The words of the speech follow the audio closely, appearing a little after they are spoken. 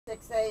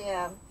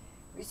a.m.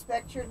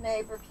 Respect your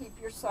neighbor, keep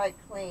your site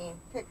clean,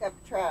 pick up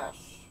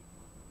trash.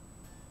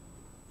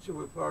 Should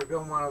we start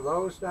doing one of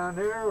those down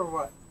here or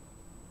what?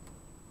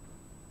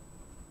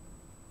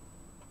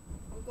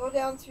 We'll go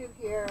down through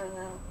here and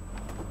then...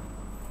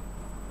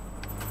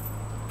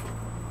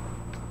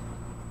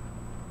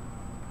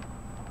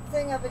 The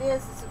thing of it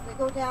is if we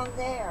go down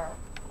there,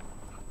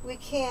 we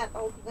can't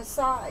open the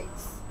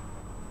sides.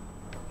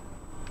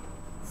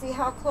 See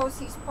how close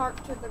he's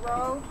parked to the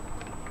road?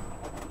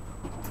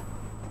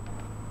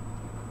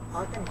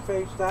 I can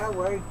face that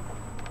way.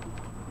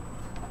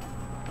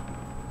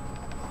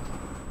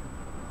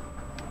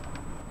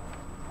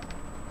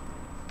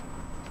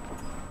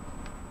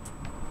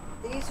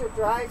 These are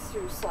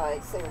drive-through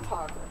sites they were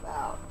talking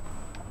about.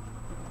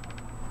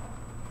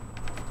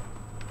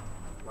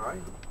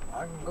 Right.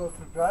 I can go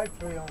through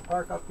drive-through and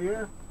park up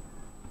here.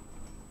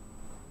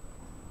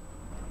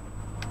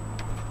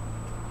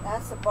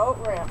 That's a boat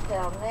ramp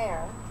down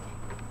there.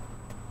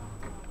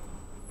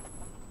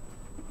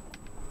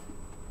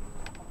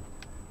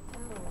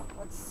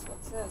 What's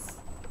this?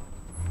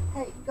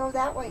 Hey, go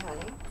that way,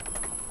 honey.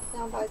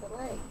 Down by the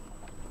lake.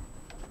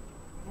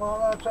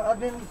 Well, I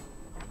didn't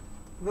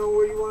know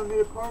where you wanted me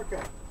to park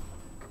at.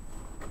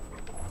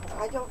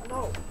 I don't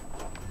know.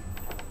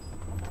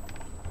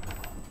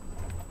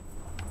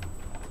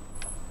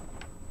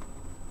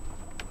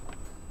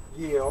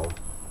 Yield.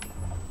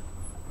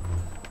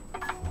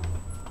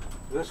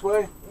 This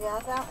way? Yeah,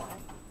 that way.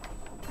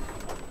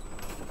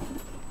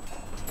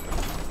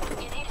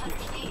 In 800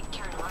 feet,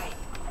 turn right.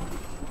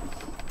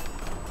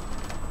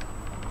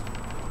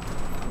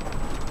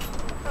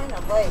 Kind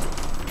of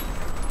late.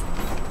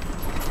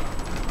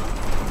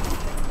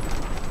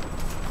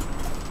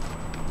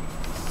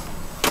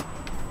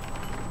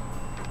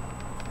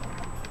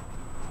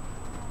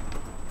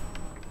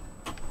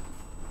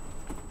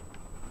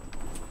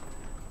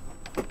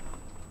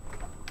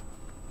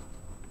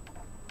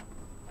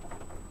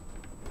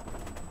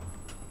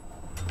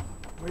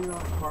 Where do you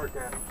want to park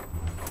at?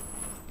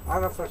 I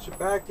don't know if I should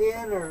back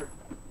in or...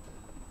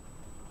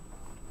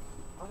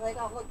 Well, they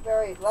don't look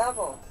very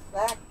level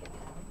back in.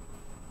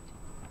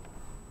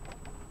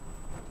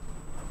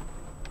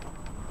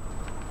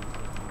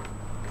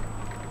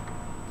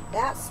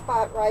 That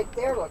spot right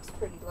there looks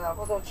pretty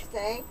level, don't you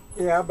think?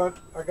 Yeah, but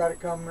I got to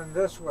come in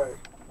this way.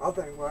 I'll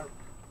think, well,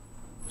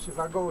 see if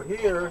I go Take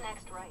here, the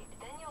next right,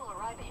 then you'll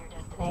arrive at your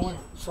all destination.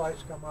 the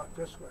sights come out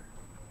this way.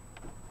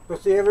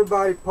 But see,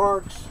 everybody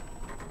parks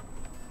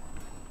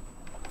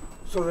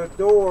so the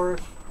doors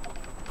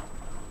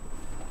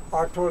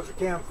are towards the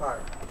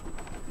campfire.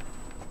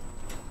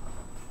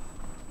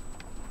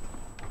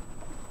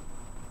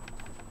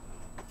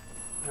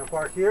 Now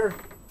park here,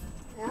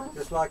 Yeah.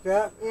 just like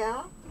that.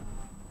 Yeah.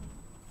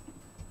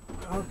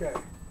 Okay.